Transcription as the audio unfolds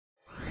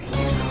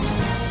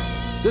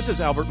This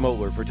is Albert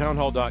Mohler for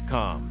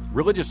townhall.com.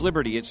 Religious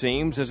liberty, it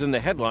seems, is in the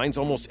headlines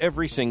almost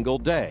every single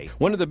day.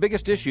 One of the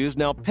biggest issues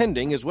now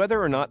pending is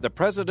whether or not the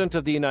President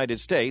of the United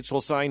States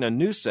will sign a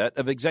new set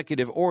of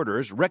executive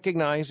orders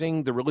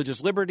recognizing the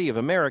religious liberty of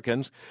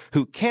Americans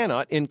who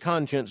cannot in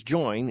conscience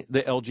join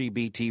the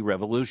LGBT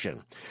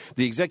revolution.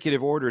 The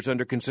executive orders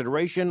under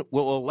consideration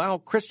will allow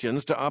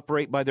Christians to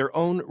operate by their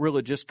own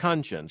religious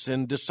conscience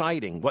in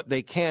deciding what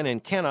they can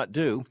and cannot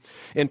do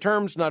in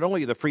terms not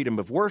only of the freedom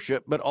of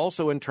worship, but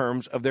also in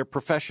terms of their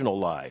professional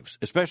lives,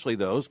 especially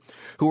those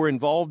who are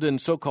involved in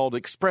so-called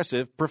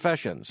expressive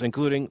professions,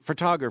 including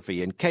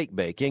photography and cake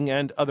baking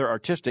and other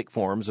artistic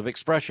forms of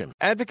expression.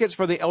 Advocates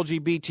for the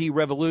LGBT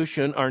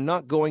revolution are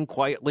not going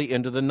quietly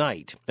into the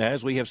night.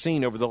 As we have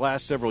seen over the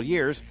last several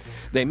years,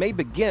 they may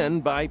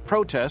begin by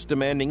protest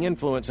demanding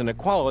influence and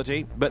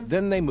equality, but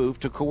then they move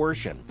to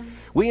coercion.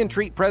 We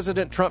entreat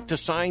President Trump to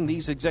sign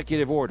these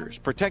executive orders,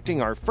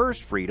 protecting our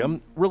first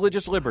freedom,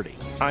 religious liberty.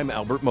 I'm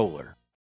Albert Mohler.